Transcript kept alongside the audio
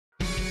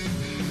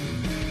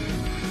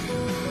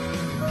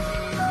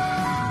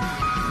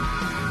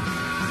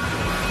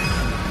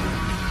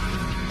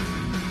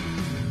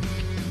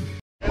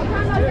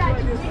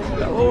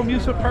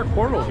amusement park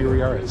portal. Here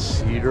we are at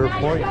Cedar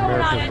Point,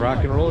 America's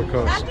Rock and Roller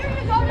Coaster.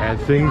 And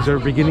things are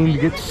beginning to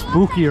get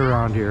spooky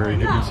around here. As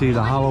you can see,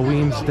 the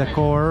Halloween's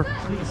decor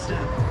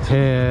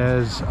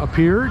has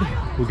appeared.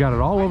 We got it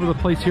all over the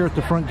place here at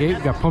the front gate.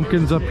 We got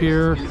pumpkins up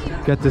here.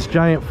 Got this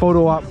giant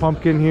photo op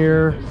pumpkin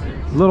here.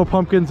 Little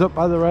pumpkins up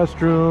by the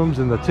restrooms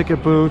and the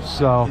ticket booths.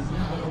 So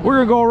we're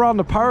gonna go around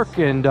the park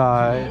and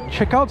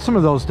check out some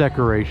of those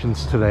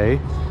decorations today.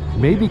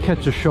 Maybe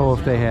catch a show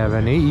if they have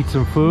any, eat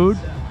some food,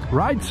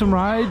 ride some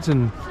rides,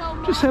 and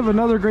just have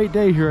another great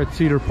day here at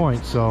Cedar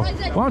Point. So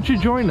why don't you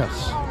join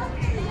us?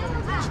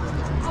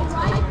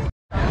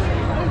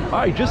 All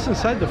right, just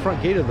inside the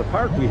front gate of the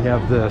park, we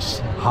have this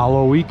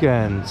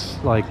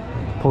Halloweekend, like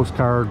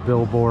postcard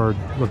billboard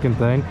looking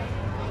thing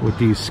with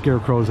these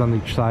scarecrows on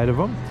each side of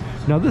them.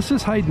 Now this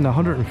is hiding the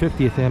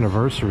 150th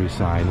anniversary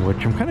sign,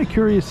 which I'm kind of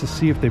curious to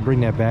see if they bring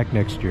that back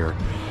next year.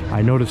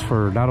 I noticed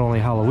for not only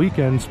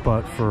Halloweekends,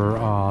 but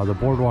for the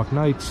Boardwalk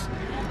Nights,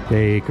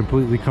 they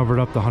completely covered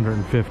up the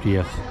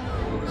 150th.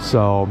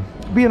 So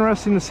it'll be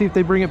interesting to see if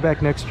they bring it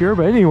back next year.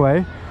 But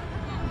anyway,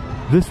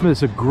 this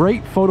is a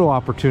great photo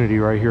opportunity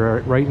right here,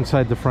 right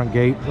inside the front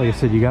gate. Like I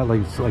said, you got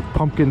like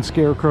pumpkin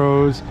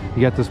scarecrows.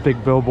 You got this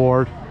big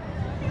billboard.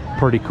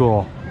 Pretty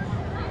cool.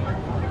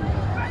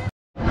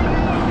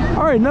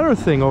 All right, another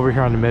thing over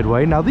here on the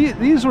Midway. Now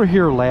these were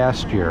here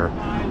last year.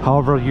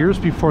 However, years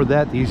before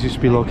that, these used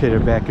to be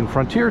located back in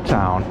Frontier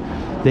Town.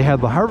 They had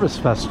the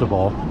Harvest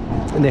Festival,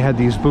 and they had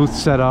these booths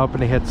set up,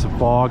 and they had some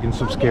fog and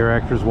some scare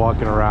actors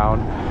walking around,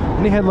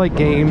 and they had like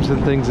games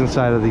and things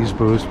inside of these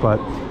booths.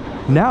 But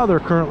now they're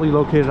currently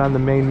located on the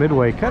main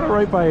Midway, kind of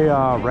right by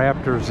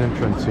Raptor's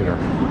entrance here.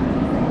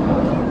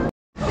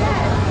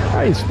 All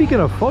right,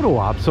 speaking of photo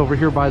ops, over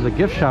here by the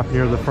gift shop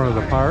near the front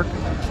of the park,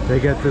 they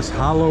got this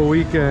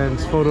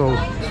Halloweekends photo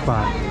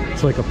spot.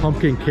 It's like a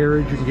pumpkin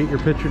carriage you can get your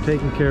picture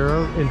taken care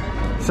of,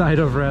 inside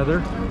of rather.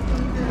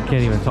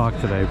 Can't even talk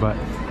today, but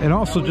and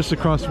also just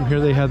across from here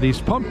they have these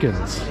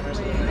pumpkins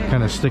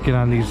kind of sticking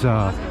on these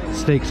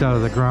stakes out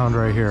of the ground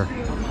right here.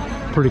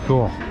 Pretty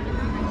cool.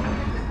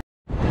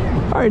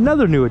 All right,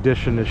 another new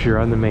addition this year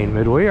on the main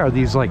Midway are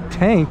these like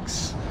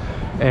tanks,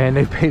 and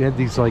they painted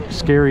these like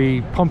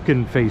scary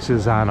pumpkin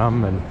faces on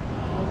them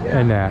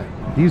and that.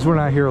 These were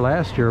not here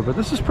last year, but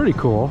this is pretty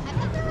cool.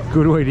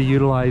 Good way to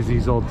utilize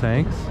these old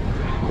tanks.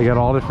 They got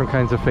all different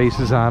kinds of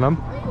faces on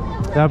them.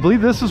 And I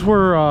believe this is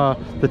where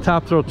the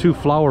Top Thrill 2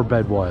 flower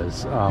bed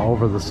was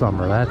over the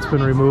summer. That's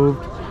been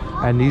removed,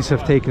 and these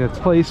have taken its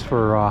place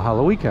for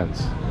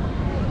Halloweekends.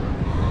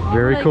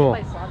 Very cool.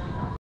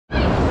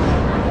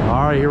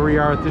 All right, here we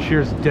are at this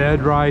year's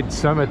Dead Ride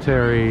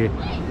Cemetery.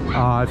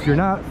 If you're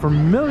not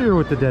familiar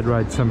with the Dead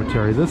Ride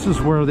Cemetery, this is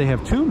where they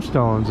have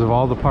tombstones of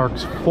all the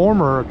park's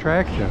former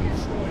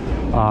attractions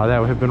that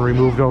have been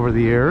removed over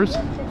the years.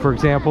 For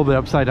example, the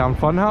Upside Down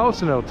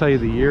Funhouse, and it'll tell you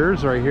the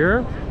years right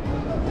here.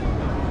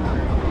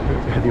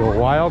 The old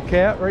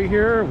Wildcat right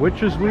here,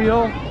 Witch's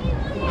Wheel,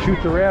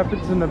 Shoot the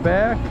Rapids in the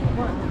back,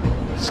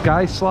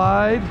 Sky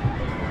Slide,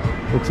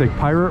 looks like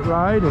Pirate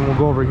Ride, and we'll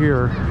go over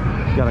here.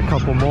 Got a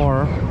couple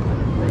more.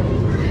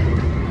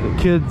 The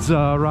Kids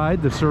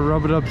Ride, the Sir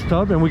Rub-a-Dub's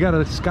Tub, and we got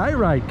a Sky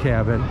Ride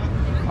cabin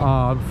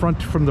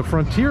from the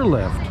Frontier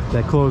Lift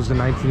that closed in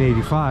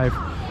 1985.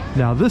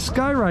 Now this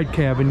Sky Ride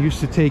cabin used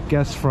to take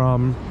guests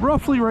from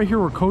roughly right here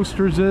where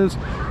Coasters is,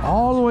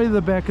 all the way to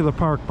the back of the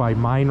park by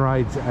Mine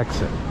Ride's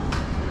exit.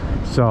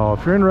 So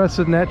if you're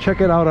interested in that,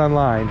 check it out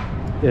online,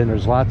 and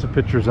there's lots of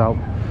pictures out.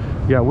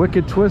 You got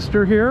Wicked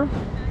Twister here,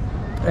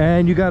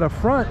 and you got a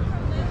front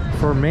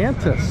for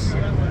Mantis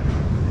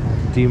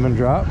Demon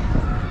Drop.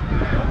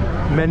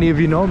 Many of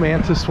you know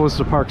Mantis was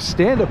the park's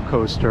stand-up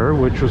coaster,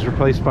 which was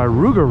replaced by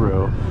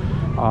Rougarou.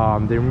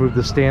 They removed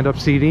the stand-up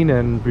seating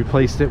and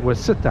replaced it with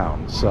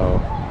sit-down. So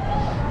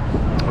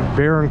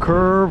Barren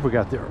Curve, we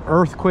got the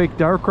Earthquake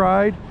Dark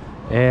Ride,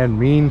 and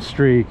Mean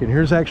Streak. And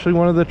here's actually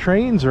one of the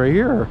trains right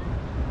here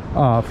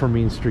for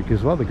Mean Streak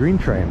as well, the green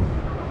train.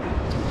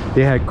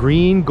 They had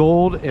green,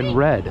 gold, and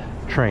red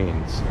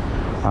trains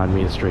on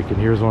Mean Streak, and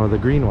here's one of the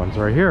green ones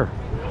right here.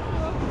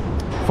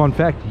 Fun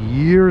fact,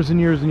 years and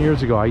years and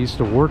years ago, I used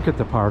to work at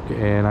the park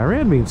and I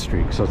ran Mean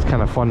Streak, so it's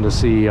kind of fun to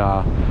see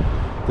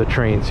the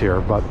trains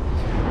here. But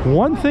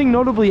one thing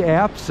notably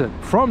absent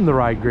from the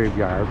ride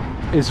graveyard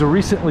is the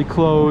recently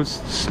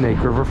closed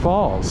Snake River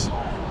Falls.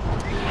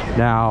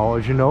 Now,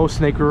 as you know,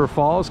 Snake River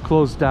Falls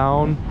closed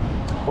down,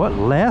 what,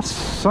 last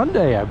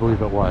Sunday, I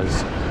believe it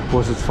was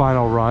its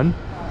final run.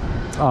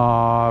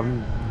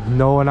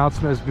 No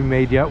announcement has been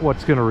made yet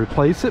what's going to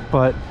replace it,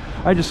 but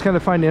I just kind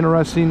of find it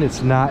interesting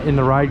it's not in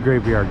the ride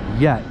graveyard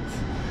yet.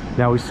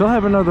 Now we still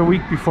have another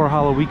week before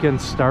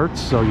Halloweekend starts,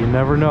 so you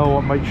never know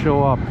what might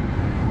show up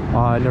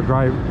in the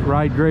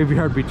ride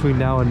graveyard between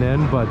now and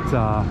then. But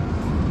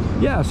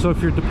yeah, so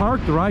if you're at the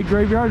park, the ride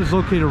graveyard is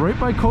located right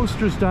by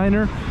Coaster's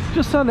Diner,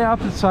 just on the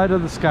opposite side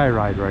of the Sky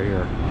Ride right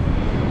here.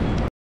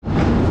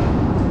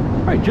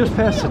 All right, just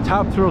past the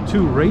Top Thrill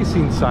 2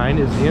 racing sign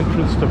is the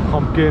entrance to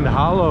Pumpkin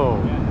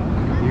Hollow.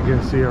 You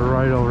can see it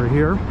right over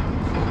here,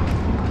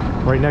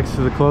 right next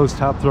to the closed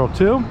Top Thrill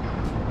 2.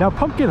 Now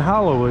Pumpkin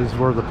Hollow is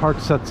where the park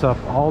sets up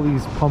all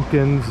these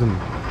pumpkins and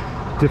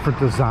different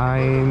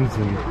designs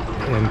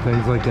and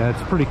things like that.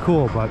 It's pretty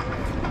cool, but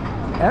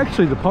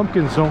actually the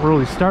pumpkins don't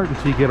really start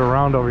until you get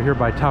around over here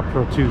by Top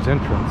Thrill 2's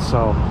entrance.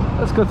 So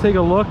let's go take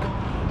a look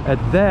at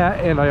that.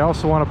 And I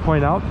also want to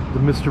point out the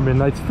Mr.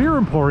 Midnight's Fear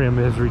Emporium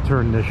has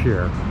returned this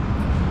year.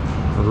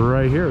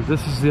 Right here.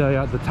 This is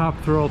the Top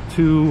Thrill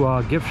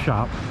 2 gift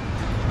shop.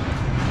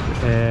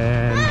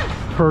 And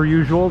per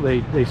usual,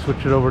 they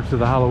switch it over to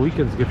the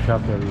Halloweekend's gift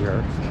shop every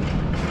year.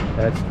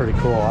 That's pretty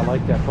cool. I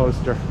like that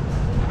poster.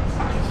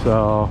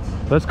 So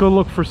let's go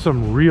look for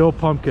some real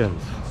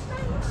pumpkins.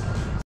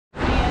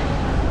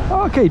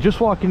 Okay, just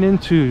walking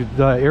into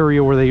the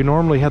area where they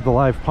normally have the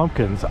live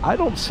pumpkins. I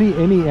don't see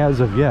any as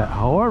of yet.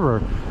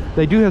 However,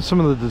 they do have some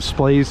of the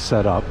displays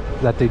set up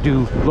that they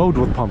do load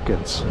with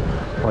pumpkins,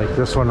 like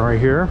this one right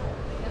here.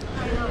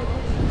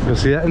 You'll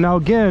see that. And now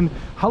again,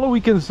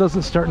 Halloweekends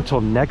doesn't start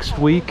until next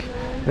week.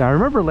 Now I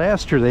remember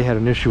last year they had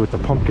an issue with the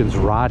pumpkins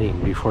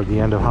rotting before the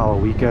end of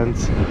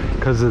Halloweekends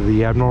because of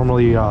the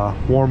abnormally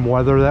warm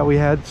weather that we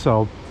had.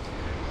 So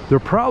they're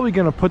probably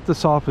going to put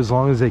this off as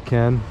long as they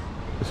can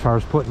as far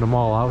as putting them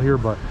all out here.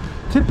 But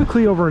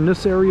typically over in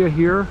this area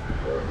here,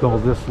 they'll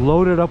just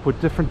load it up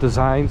with different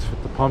designs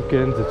with the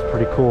pumpkins. It's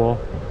pretty cool.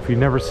 If you've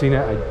never seen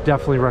it, I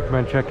definitely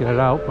recommend checking it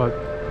out. But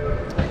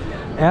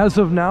as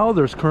of now,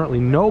 there's currently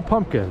no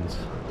pumpkins.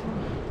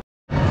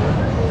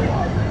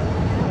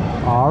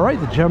 All right,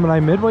 the Gemini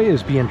Midway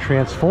is being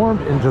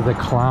transformed into the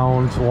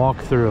Clowns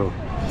Walkthrough.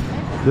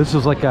 This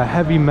is like a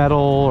heavy metal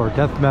or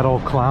death metal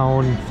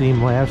clown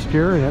theme last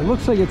year, and it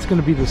looks like it's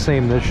going to be the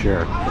same this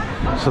year.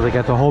 So they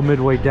got the whole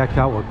Midway decked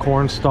out with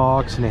corn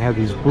stalks, and they have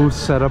these booths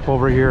set up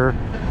over here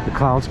the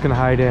clowns can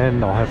hide in.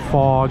 They'll have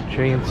fog,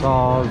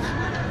 chainsaws,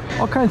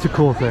 all kinds of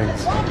cool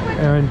things.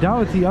 And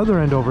down at the other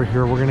end over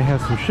here, we're going to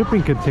have some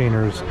shipping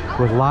containers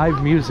with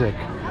live music,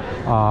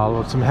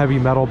 with some heavy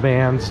metal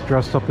bands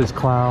dressed up as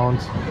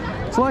clowns.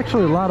 It's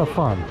actually a lot of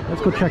fun.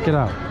 Let's go check it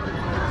out.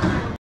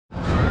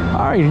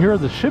 All right, here are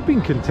the shipping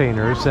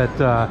containers that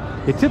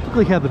they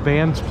typically have the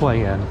bands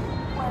play in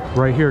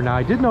right here. Now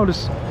I did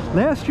notice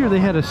last year they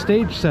had a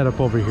stage set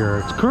up over here.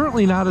 It's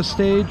currently not a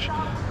stage.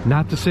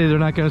 Not to say they're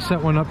not going to set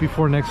one up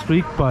before next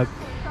week, but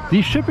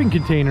these shipping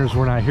containers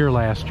were not here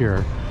last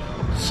year.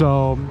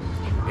 So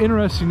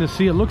interesting to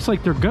see. It looks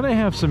like they're going to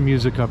have some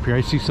music up here.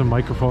 I see some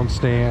microphone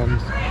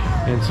stands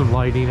and some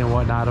lighting and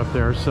whatnot up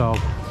there. So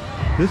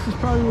this is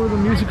probably where the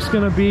music's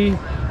going to be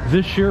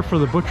this year for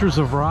the Butchers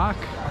of Rock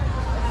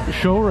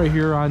show right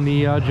here on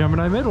the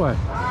Gemini Midway.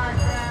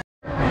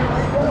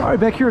 All right,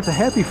 back here at the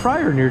Happy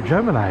Fryer near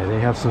Gemini, they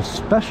have some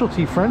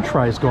specialty French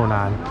fries going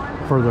on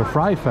for their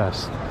Fry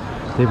Fest.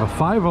 They have a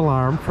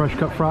 5-alarm fresh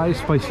cut fries,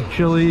 spicy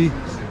chili,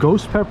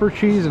 ghost pepper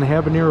cheese, and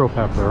habanero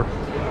pepper.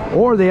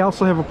 Or they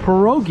also have a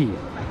pierogi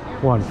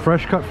one,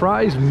 fresh cut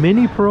fries,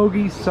 mini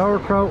pierogi,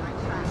 sauerkraut,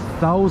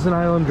 Thousand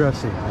Island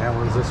dressing. That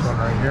one's this one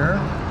right here.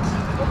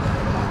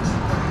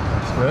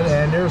 That's good.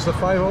 And there's the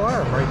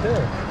 5-alarm right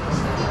there.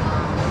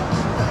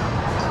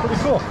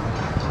 Pretty cool.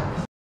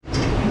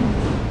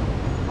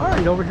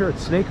 Alright, over here at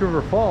Snake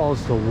River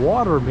Falls, the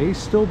water may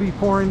still be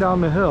pouring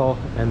down the hill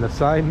and the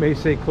sign may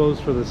say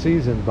closed for the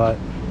season, but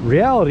in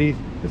reality,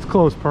 it's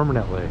closed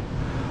permanently.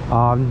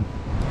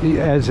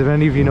 As if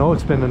any of you know,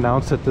 it's been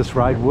announced that this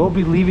ride will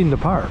be leaving the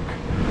park.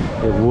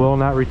 It will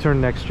not return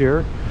next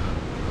year,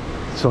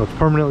 so it's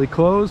permanently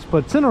closed.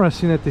 But it's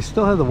interesting that they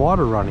still have the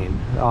water running.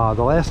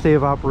 The last day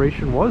of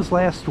operation was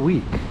last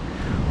week,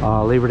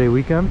 Labor Day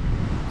weekend,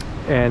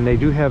 and they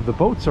do have the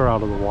boats are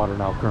out of the water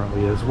now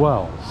currently as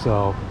well.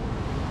 So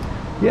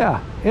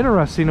yeah,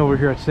 interesting over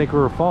here at Snake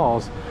River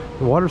Falls.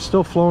 The water's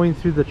still flowing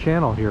through the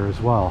channel here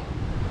as well.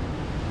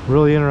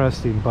 Really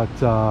interesting, but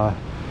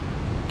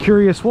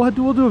curious. We'll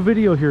do a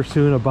video here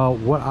soon about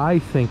what I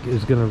think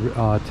is going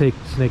to take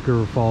Snake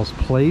River Falls'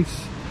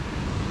 place,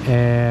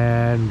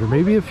 and there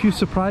may be a few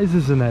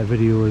surprises in that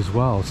video as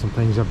well. Some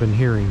things I've been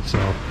hearing,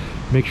 so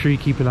make sure you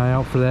keep an eye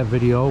out for that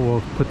video.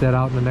 We'll put that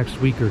out in the next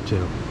week or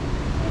two.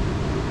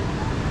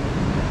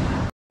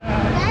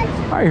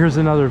 All right, here's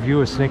another view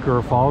of Snake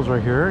River Falls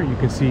right here. You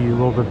can see a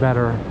little bit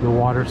better. The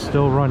water's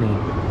still running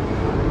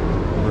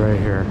right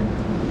here.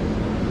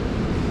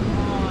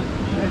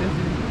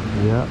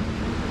 Yep.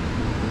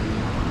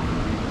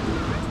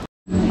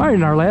 All right,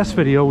 in our last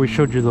video, we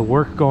showed you the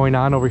work going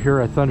on over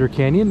here at Thunder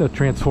Canyon to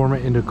transform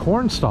it into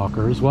corn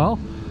stalkers. Well,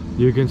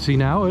 you can see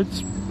now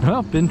it's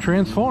been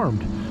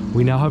transformed.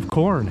 We now have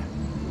corn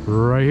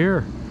right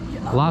here.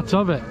 Lots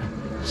of it.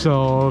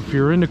 So if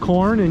you're into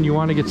corn and you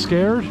want to get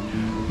scared,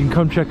 you can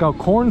come check out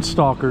Corn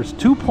Stalkers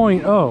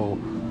 2.0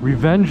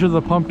 Revenge of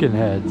the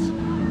Pumpkinheads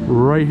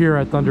right here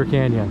at Thunder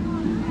Canyon.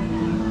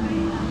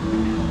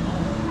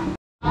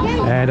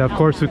 And of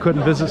course, we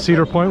couldn't visit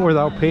Cedar Point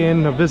without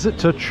paying a visit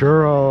to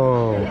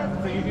Churro.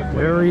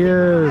 There he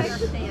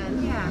is,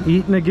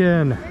 eating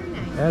again,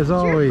 as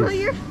always.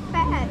 You're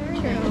fat,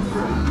 Churro.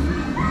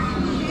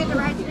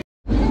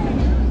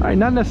 All right,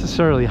 not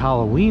necessarily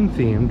Halloween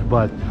themed,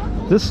 but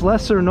this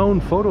lesser known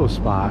photo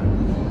spot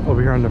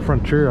over here on the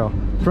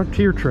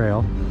Frontier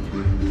Trail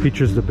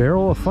Features the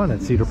Barrel of Fun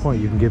at Cedar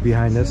Point. You can get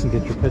behind this and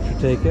get your picture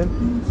taken.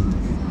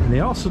 And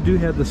they also do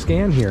have the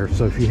scan here,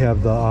 so if you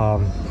have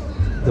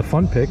the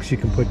fun pics, you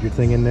can put your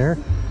thing in there,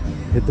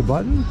 hit the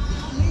button,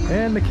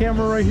 and the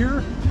camera right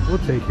here will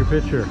take your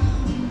picture.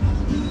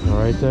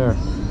 Right there.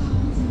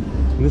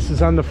 And this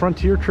is on the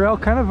Frontier Trail,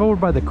 kind of over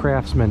by the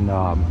Craftsman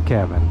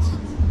cabins.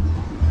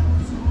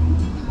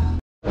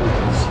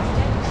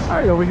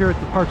 Alright, over here at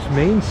the park's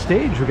main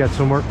stage, we got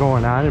some work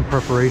going on in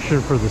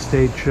preparation for the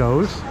stage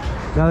shows.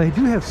 Now they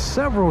do have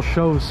several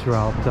shows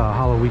throughout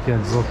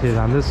Halloweekends located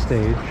on this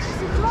stage,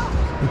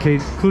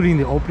 including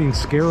the opening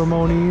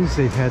ceremonies.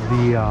 They've had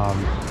the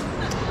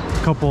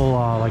couple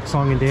like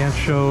song and dance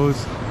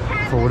shows.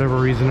 For whatever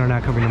reason, they're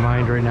not coming to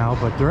mind right now,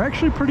 but they're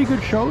actually pretty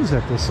good shows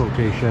at this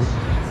location.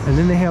 And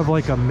then they have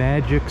like a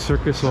magic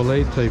Circus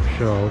Olay type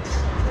show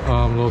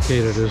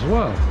located as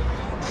well.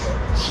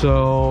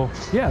 So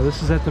yeah,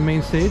 this is at the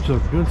main stage. They're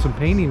doing some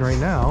painting right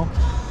now.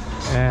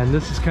 And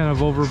this is kind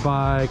of over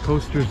by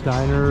Coaster's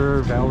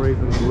Diner,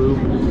 Valraven's Loop,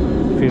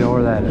 if you know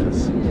where that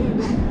is.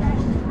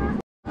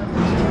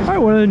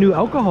 Alright, one of the new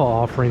alcohol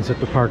offerings at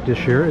the park this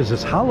year is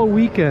this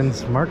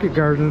Halloweekend's Market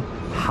Garden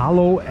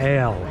Hallow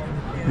Ale.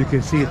 You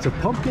can see it's a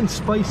pumpkin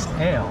spice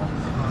ale.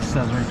 It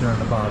says right there on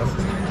the bottom.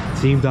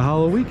 Themed to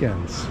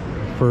Halloweekends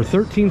for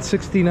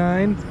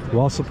 $13.69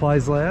 while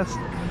supplies last.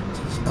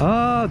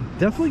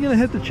 Definitely gonna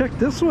have to check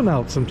this one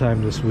out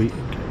sometime this week.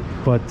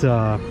 But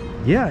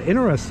yeah,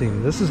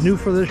 interesting. This is new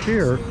for this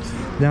year.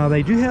 Now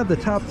they do have the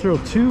Top Thrill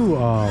 2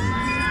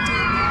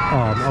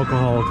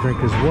 alcohol drink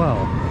as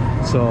well.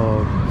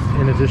 So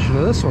in addition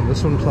to this one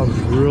sounds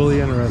really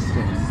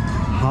interesting.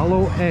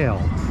 Hallow Ale.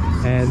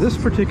 And this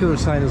particular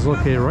sign is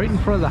located right in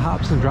front of the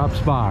Hops and Drops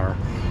Bar,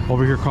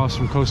 over here across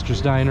from Coaster's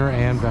Diner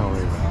and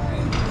Valraven.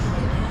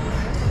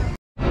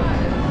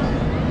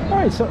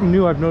 Alright, something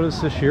new I've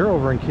noticed this year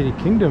over in Kitty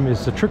Kingdom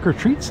is the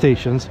trick-or-treat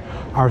stations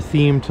are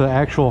themed to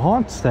actual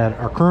haunts that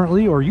are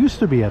currently or used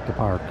to be at the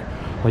park.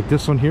 Like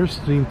this one here is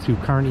themed to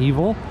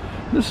Carnival.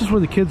 This is where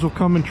the kids will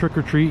come and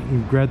trick-or-treat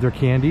and grab their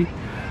candy.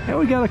 And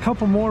we got a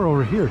couple more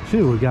over here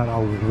too. We got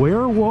a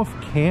Werewolf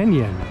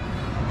Canyon.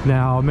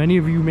 Now, many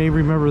of you may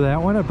remember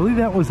that one. I believe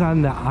that was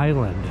on the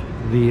island,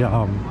 the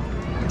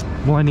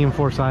Millennium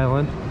Force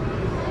Island.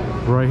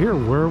 Right here,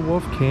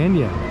 Werewolf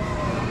Canyon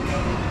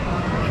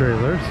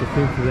trailer, so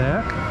think of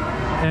that.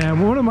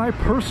 And one of my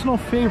personal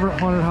favorite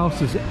haunted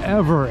houses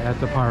ever at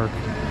the park,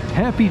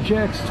 Happy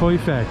Jack's Toy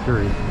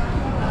Factory.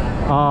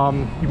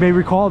 You may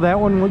recall that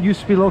one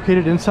used to be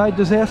located inside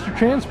Disaster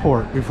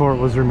Transport before it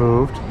was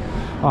removed,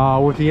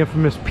 with the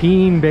infamous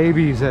peeing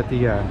babies at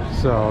the end.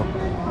 So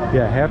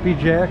yeah, Happy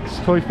Jack's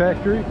Toy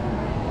Factory.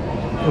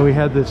 And we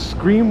had the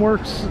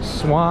Screamworks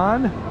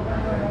Swan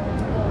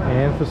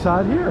and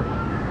facade here.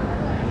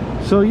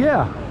 So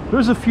yeah,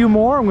 there's a few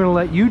more. I'm going to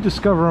let you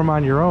discover them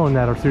on your own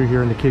that are through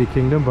here in the Kitty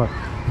Kingdom, but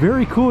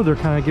very cool. They're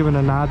kind of giving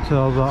a nod to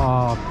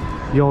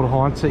the old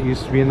haunts that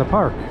used to be in the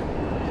park.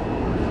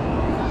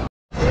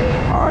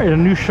 Alright, a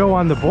new show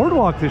on the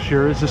boardwalk this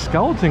year is the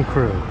Skeleton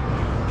Crew.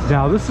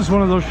 Now this is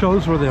one of those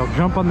shows where they'll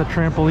jump on the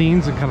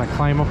trampolines and kind of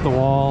climb up the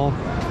wall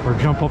or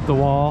jump up the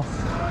wall.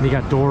 And they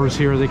got doors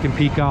here they can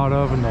peek out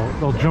of, and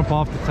they'll jump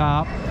off the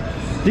top.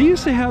 They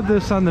used to have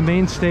this on the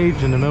main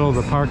stage in the middle of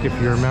the park, if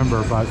you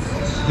remember, but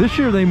this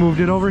year they moved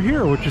it over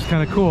here, which is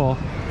kind of cool.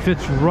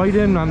 Fits right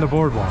in on the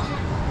boardwalk.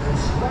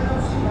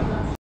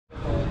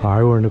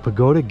 Alright, we're in the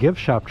Pagoda gift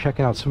shop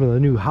checking out some of the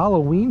new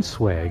Halloween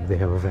swag they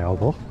have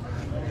available.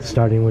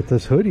 Starting with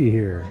this hoodie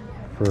here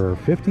for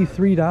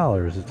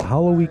 $53. It's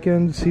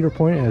Halloweekend Cedar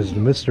Point. It has the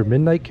Mr.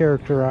 Midnight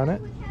character on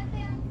it.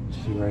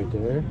 See right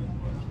there.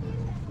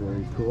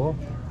 Very cool.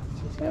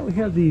 And we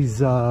have these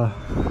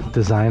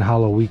design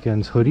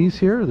Halloweekends hoodies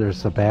here.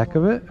 There's the back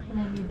of it.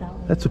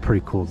 That's a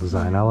pretty cool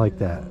design. I like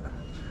that.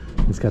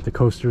 It's got the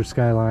coaster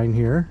skyline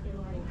here.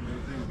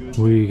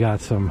 We got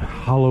some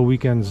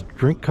Halloweekends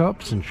drink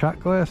cups and shot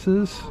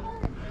glasses.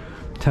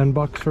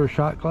 $10 for a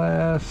shot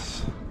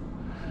glass.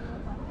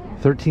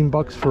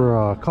 $13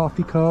 for a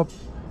coffee cup.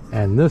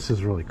 And this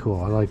is really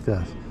cool. I like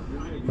this.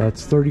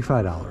 That's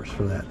 $35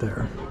 for that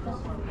there.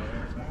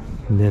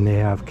 And then they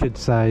have kid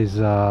size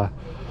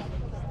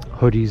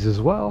hoodies as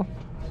well,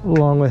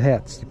 along with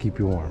hats to keep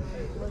you warm.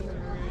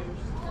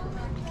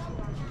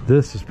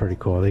 This is pretty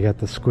cool. They got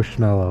the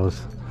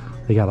Squishmallows.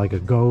 They got like a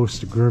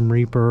ghost, a Grim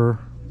Reaper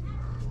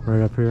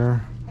right up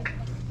here,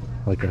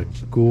 like a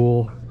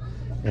ghoul,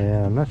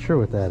 and I'm not sure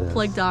what that is.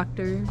 Plague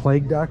Doctor.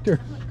 Plague Doctor?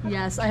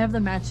 Yes, I have the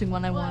matching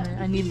one. I want it.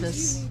 I need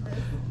this.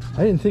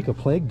 I didn't think a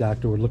Plague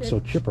Doctor would look so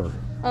chipper.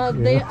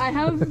 I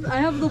have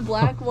the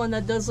black one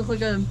that does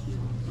look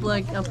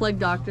like a Plague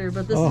Doctor,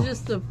 but this is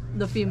just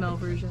the female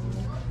version.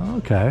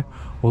 Okay.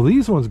 Well,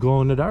 these ones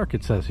glow in the dark,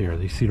 it says here.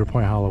 These Cedar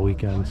Point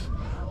Halloweekends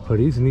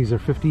hoodies, and these are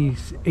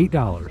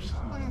 $58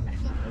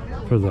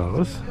 for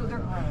those.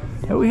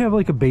 And we have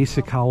like a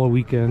basic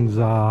Halloweekends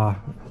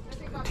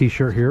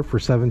t-shirt here for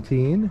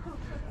 $17,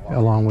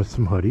 along with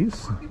some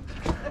hoodies.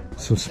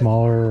 Some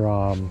smaller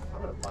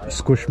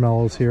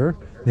Squishmallows here.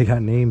 They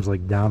got names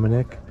like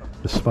Dominic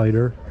the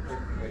Spider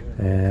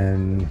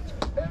and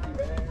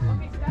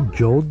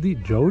Jody,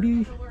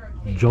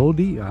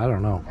 I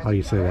don't know how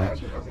you say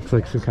that. Looks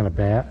like some kind of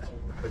bat.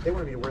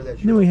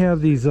 Then we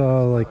have these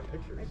like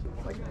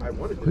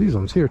these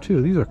ones here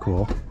too. These are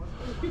cool.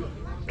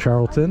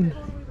 Charlton,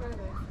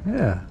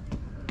 yeah,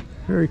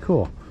 very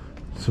cool.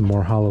 Some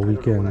more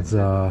Halloweekends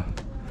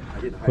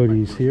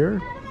hoodies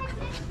here,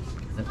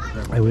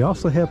 and we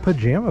also have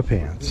pajama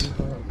pants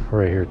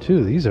right here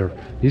too.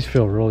 These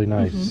feel really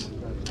nice.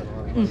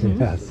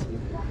 Yes,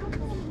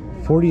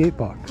 48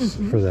 bucks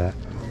for that.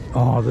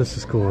 Oh, this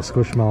is cool. A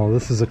Squishmallow.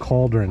 This is a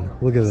cauldron.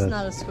 Look at this. It's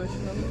not a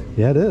Squishmallow.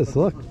 Yeah, it is.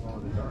 Look.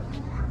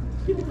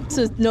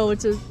 No,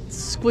 it's a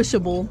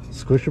squishable.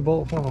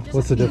 Squishable? Oh,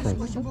 what's the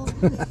difference?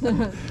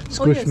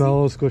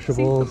 Squishmallow,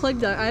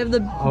 squishable. I have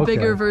the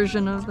bigger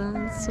version of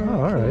that. So,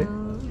 oh, all right.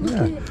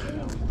 Yeah.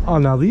 Oh,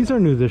 now these are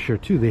new this year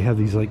too. They have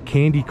these like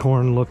candy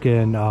corn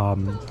looking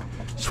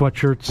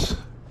sweatshirts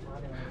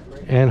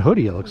and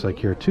hoodie. It looks like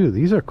here too.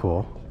 These are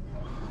cool.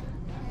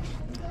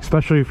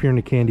 Especially if you're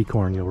into candy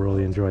corn, you'll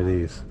really enjoy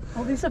these.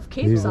 Oh, these have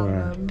capes on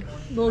them.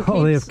 Little capes.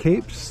 Oh, they have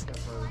capes?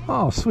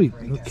 Oh, sweet.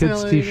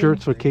 Kids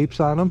t-shirts with capes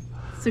on them.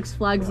 Six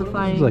Flags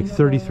defying. It's like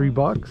 33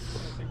 bucks.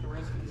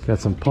 Got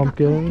some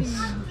pumpkins.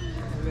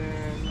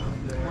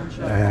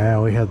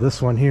 And we have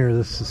this one here.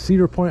 This is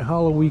Cedar Point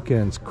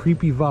Halloweekends.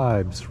 Creepy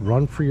vibes.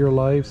 Run for your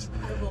lives.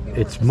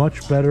 It's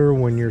much better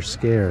when you're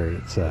scared,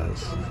 it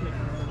says.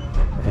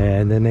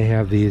 And then they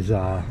have these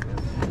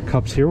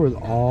cups here with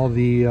all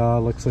the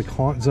looks like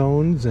haunt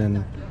zones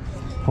and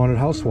haunted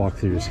house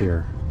walkthroughs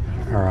here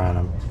are on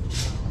them.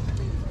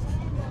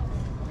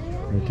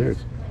 Right there,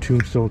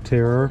 Tombstone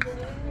Terror,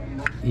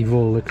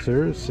 Evil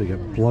Elixirs. So you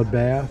got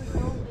Bloodbath,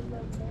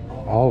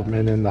 all of them,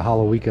 and then the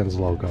Halloweekends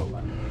logo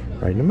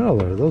right in the middle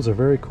there. Those are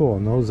very cool,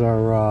 and those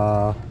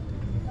are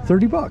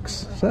 30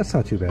 bucks, so that's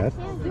not too bad.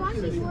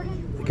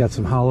 You got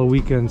some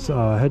Halloweekends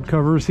head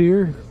covers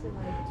here.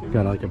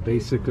 Got like a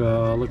basic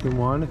looking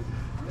one.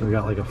 And we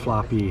got like a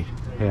floppy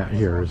hat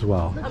here as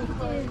well.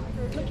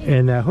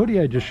 And that hoodie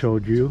I just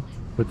showed you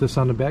with this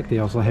on the back, they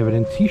also have it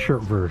in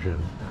t-shirt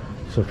version.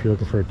 So if you're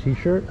looking for a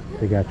t-shirt,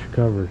 they got you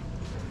covered.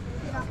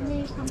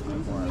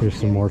 Here's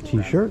some more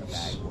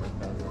t-shirts.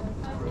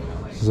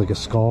 This is like a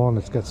skull and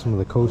it's got some of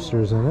the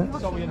coasters in it.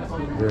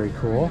 Very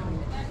cool.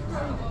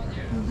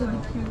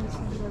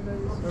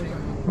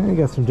 And you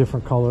got some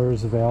different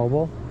colors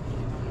available.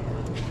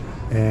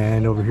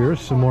 And over here,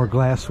 some more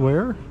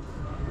glassware.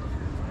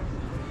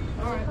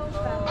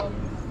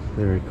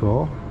 Very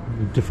cool.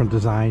 Different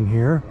design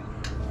here.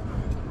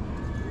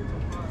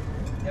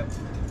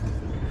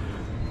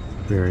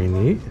 Very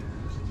neat.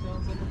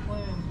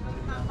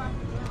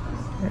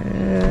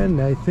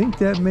 And I think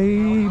that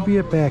may be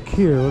it back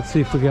here. Let's see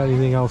if we got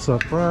anything else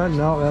up front.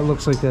 No, that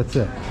looks like that's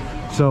it.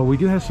 So we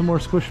do have some more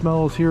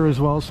Squishmallows here as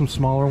well, some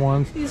smaller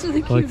ones. These are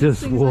the like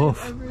this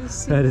wolf. I've ever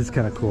seen. That is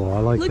kind of cool. I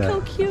like that.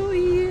 Look how cute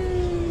he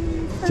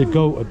is. It's a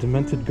goat, a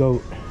demented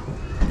goat.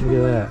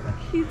 Look at that.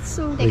 He's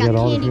so they got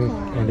all candy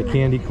corn. And the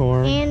candy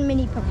corn. And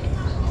mini pumpkins.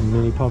 And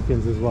mini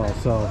pumpkins as well.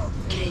 So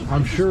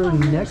I'm sure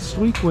next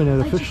week when it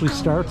officially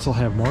starts, they'll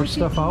have more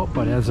stuff out.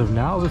 But as of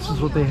now, this is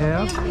what they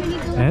have.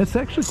 And it's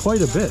actually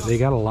quite a bit. They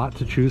got a lot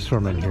to choose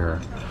from in here.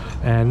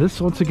 And this,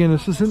 once again,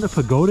 this is in the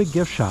Pagoda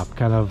gift shop,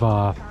 kind of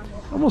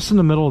almost in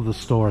the middle of the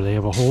store. They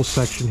have a whole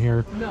section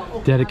here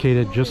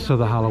dedicated just to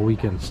the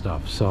Halloweekend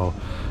stuff. So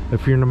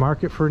if you're in the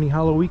market for any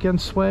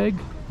Halloweekend swag,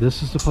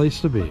 this is the place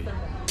to be.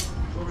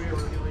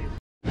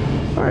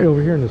 All right,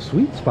 over here in the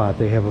sweet spot,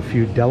 they have a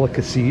few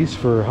delicacies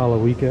for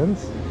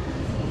Halloweekends.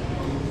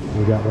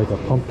 We got like a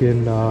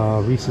pumpkin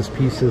Reese's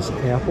Pieces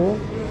apple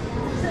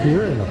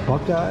here and a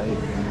Buckeye.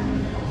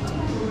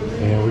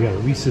 And we got a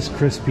Reese's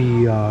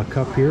Crispy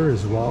cup here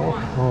as well.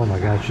 Oh my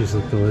gosh, these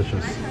look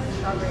delicious.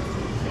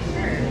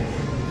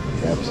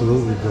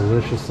 Absolutely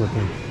delicious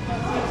looking.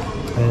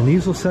 And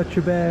these will set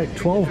you back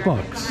 12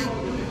 bucks.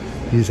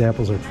 These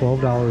apples are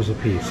 $12 a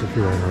piece if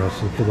you're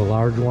interested for the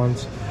large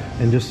ones.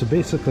 And just the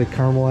basic like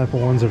caramel apple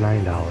ones are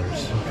 $9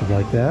 if you'd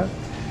like that.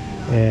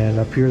 And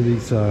up here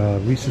these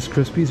Reese's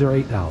Krispies are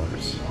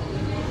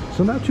 $8.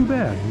 So not too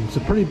bad. It's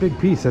a pretty big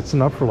piece. That's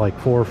enough for like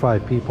 4 or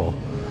 5 people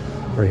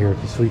right here at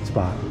the sweet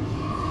spot.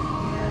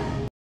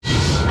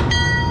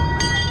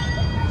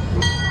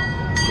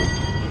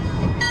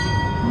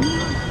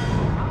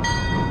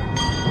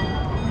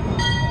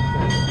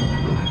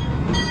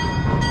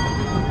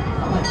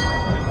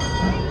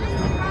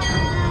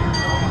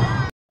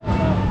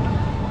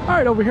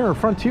 Over here in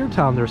Frontier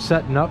Town, they're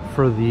setting up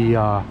for the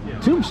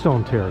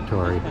Tombstone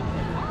territory.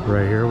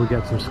 Right here we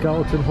got some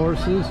skeleton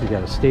horses, we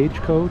got a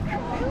stagecoach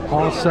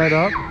all set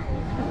up,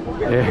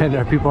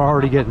 and people are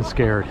already getting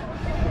scared.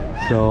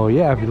 So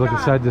yeah, if you look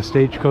inside the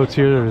stagecoach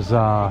here, there's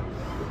all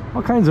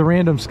kinds of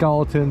random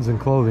skeletons and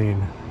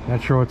clothing.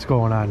 Not sure what's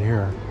going on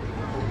here,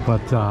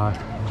 but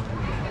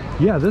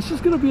yeah, this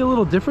is going to be a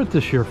little different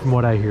this year from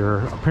what I hear.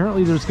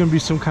 Apparently there's going to be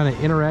some kind of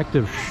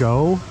interactive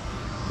show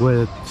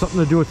with something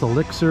to do with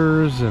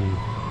elixirs and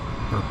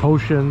or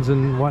potions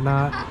and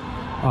whatnot.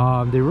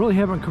 They really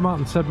haven't come out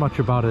and said much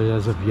about it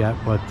as of yet,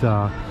 but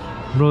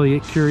I'm really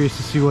curious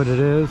to see what it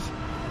is.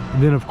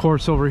 And then of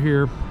course over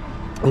here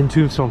in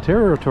Tombstone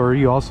territory,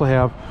 you also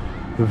have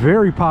the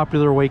very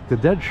popular Wake the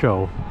Dead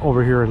show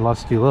over here in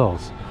Lusty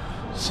Lills.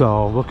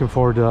 So looking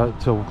forward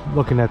to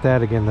looking at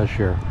that again this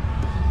year.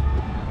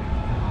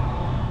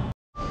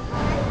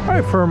 All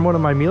right, for one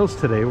of my meals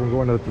today, we're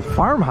going to the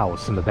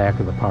farmhouse in the back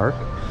of the park.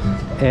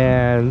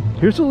 And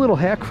here's a little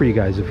hack for you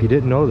guys if you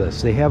didn't know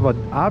this. They have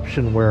an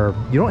option where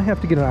you don't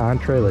have to get an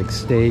entree like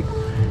steak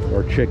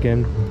or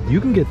chicken. You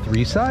can get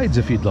 3 sides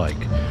if you'd like.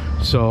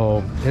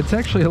 So it's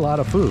actually a lot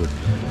of food.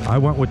 I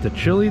went with the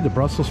chili, the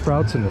Brussels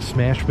sprouts, and the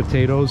smashed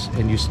potatoes,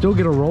 and you still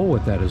get a roll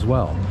with that as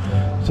well.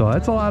 So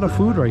that's a lot of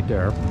food right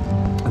there.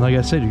 And like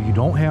I said, you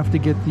don't have to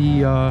get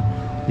the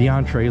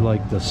entree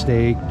like the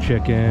steak,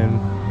 chicken,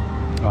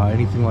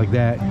 anything like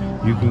that.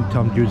 You can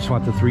tell them you just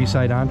want the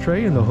 3-side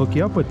entree and they'll hook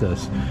you up with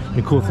this.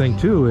 The cool thing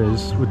too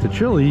is with the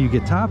chili, you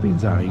get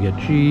toppings on it. You get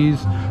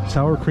cheese,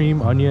 sour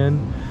cream,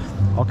 onion,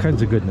 all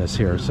kinds of goodness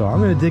here. So I'm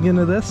going to dig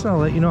into this and I'll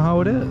let you know how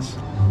it is.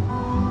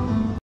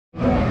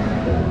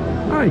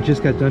 I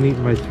just got done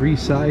eating my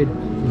 3-side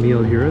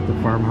meal here at the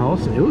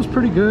farmhouse. It was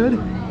pretty good,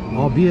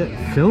 albeit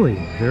filling,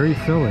 very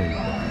filling.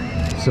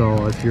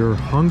 So if you're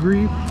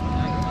hungry,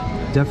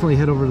 definitely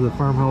head over to the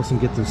farmhouse and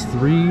get this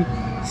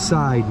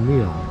 3-side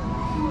meal.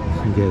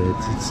 You can get it.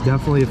 It's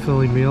definitely a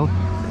filling meal.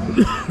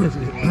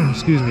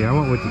 Excuse me. I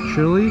went with the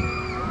chili,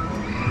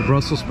 the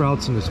Brussels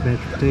sprouts, and the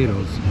smashed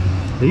potatoes.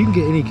 Now you can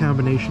get any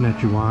combination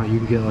that you want. You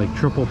can get like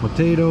triple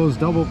potatoes,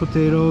 double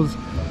potatoes,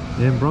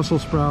 and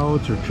Brussels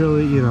sprouts or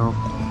chili. You know,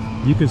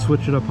 you can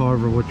switch it up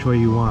however which way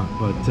you want.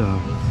 But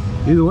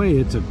either way,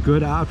 it's a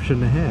good option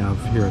to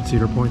have here at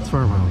Cedar Point's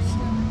farmhouse.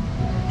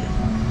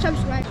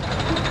 Subscribe.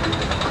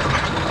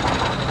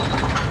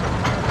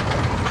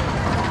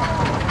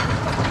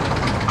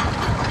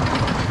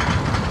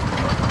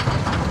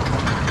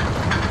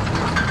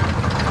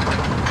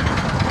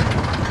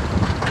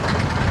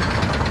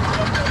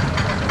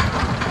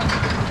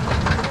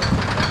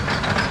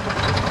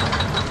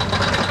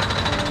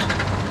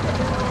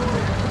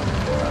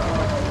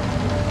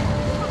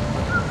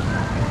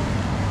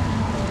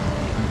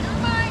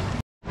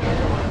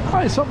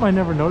 Something I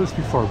never noticed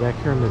before back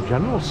here in the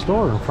general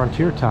store in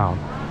Frontier Town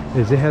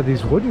is they have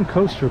these wooden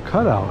coaster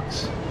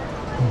cutouts,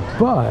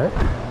 but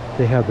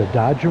they have the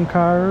Dodgem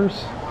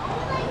cars,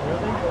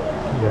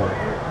 yeah,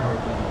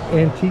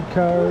 antique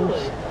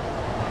cars,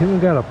 even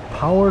got a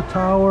Power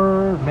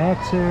Tower,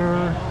 Max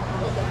Air,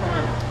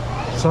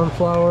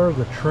 Sunflower,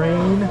 the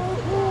train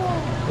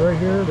right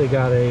here. They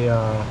got a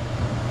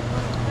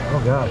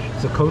oh gosh,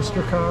 it's a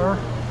coaster car.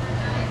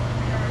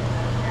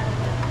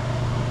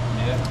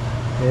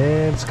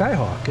 And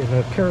Skyhawk in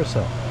a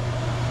carousel.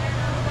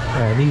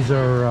 And these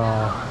are,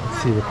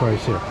 let's see the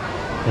price here,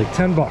 like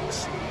 $10.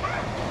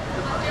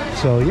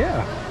 So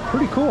yeah,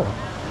 pretty cool.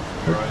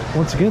 But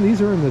once again, these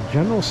are in the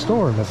general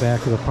store in the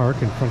back of the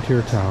park in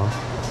Frontier Town.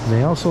 And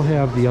they also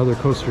have the other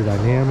Coaster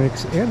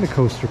Dynamics and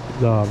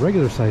the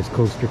regular size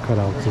coaster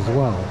cutouts as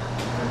well,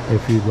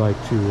 if you'd like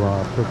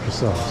to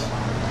purchase those.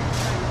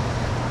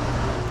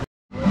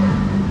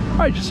 All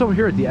right, just over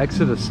here at the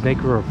exit of Snake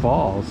River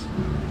Falls,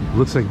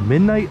 looks like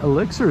Midnight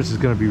Elixirs is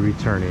going to be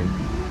returning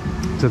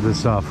to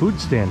this food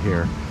stand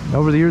here.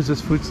 Over the years,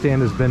 this food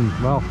stand has been,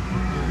 well,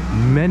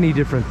 many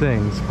different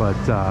things, but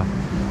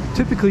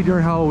typically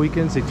during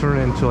Halloweekends, they turn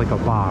it into like a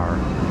bar,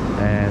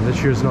 and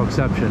this year's no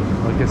exception.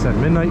 Like I said,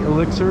 Midnight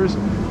Elixirs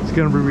is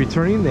going to be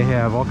returning. They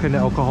have all kinds of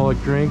alcoholic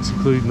drinks,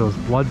 including those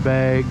blood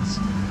bags.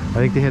 I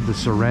think they had the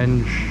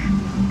syringe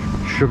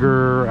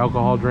sugar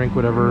alcohol drink,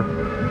 whatever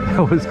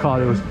that was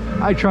called.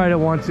 I tried it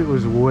once. It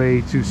was way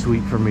too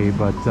sweet for me,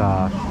 but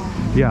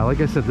yeah, like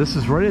I said, this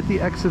is right at the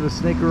exit of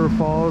Snake River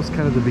Falls,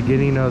 kind of the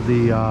beginning of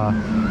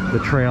the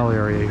trail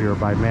area here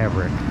by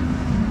Maverick.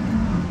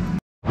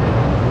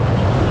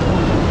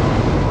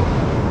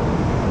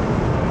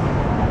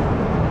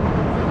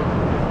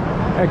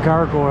 That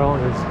gargoyle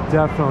is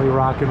definitely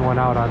rocking one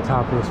out on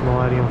top of this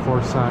Millennium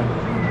Force sign.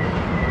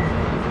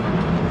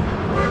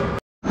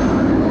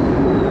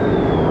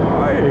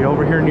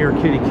 Over here near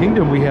Kitty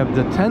Kingdom, we have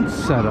the tents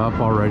set up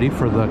already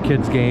for the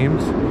kids'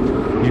 games.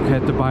 You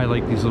have to buy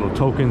like these little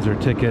tokens or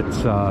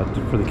tickets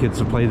for the kids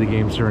to play the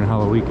games during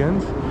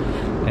Halloweekends.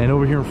 And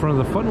over here in front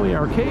of the Funway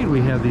Arcade, we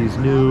have these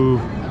new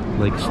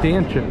like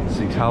stanchions,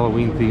 these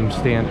Halloween themed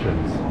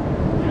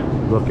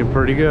stanchions. Looking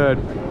pretty good.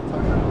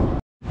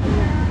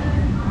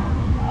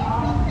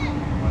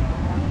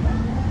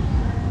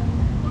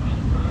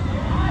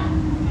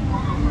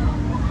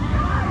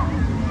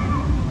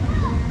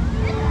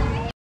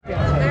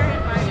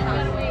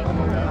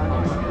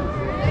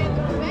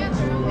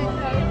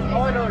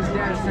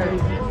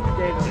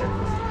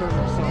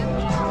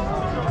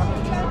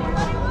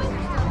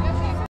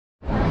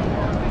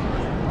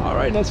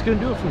 Alright, that's going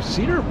to do it from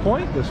Cedar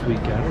Point this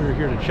weekend. We're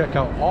here to check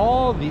out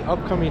all the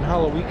upcoming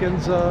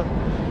Halloweekends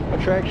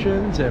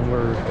attractions, and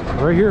we're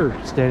right here,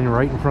 standing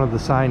right in front of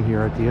the sign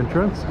here at the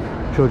entrance.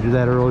 Showed you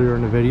that earlier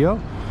in the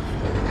video.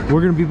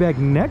 We're going to be back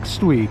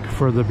next week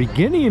for the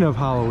beginning of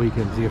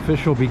Halloweekends, the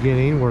official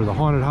beginning, where the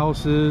haunted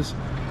houses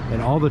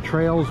and all the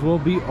trails will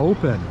be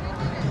open.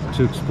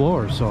 to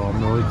explore. So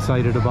I'm really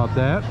excited about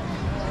that.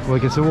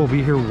 Like I said, we'll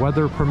be here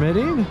weather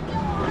permitting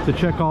to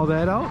check all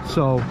that out.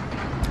 So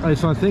I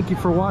just want to thank you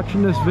for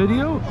watching this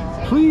video.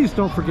 Please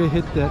don't forget to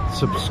hit that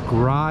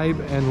subscribe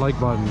and like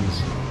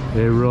buttons.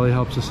 It really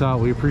helps us out.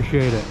 We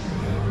appreciate it.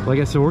 Like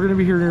I said, we're going to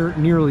be here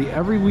nearly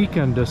every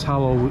weekend this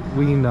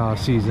Halloween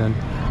season.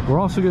 We're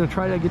also going to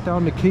try to get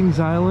down to Kings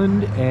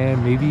Island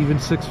and maybe even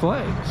Six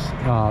Flags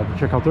to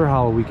check out their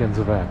Halloweekends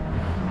event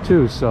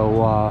too. So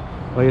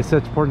like I said,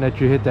 it's important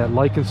that you hit that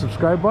like and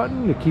subscribe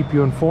button to keep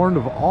you informed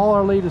of all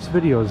our latest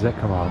videos that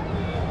come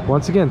out.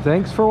 Once again,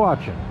 thanks for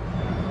watching.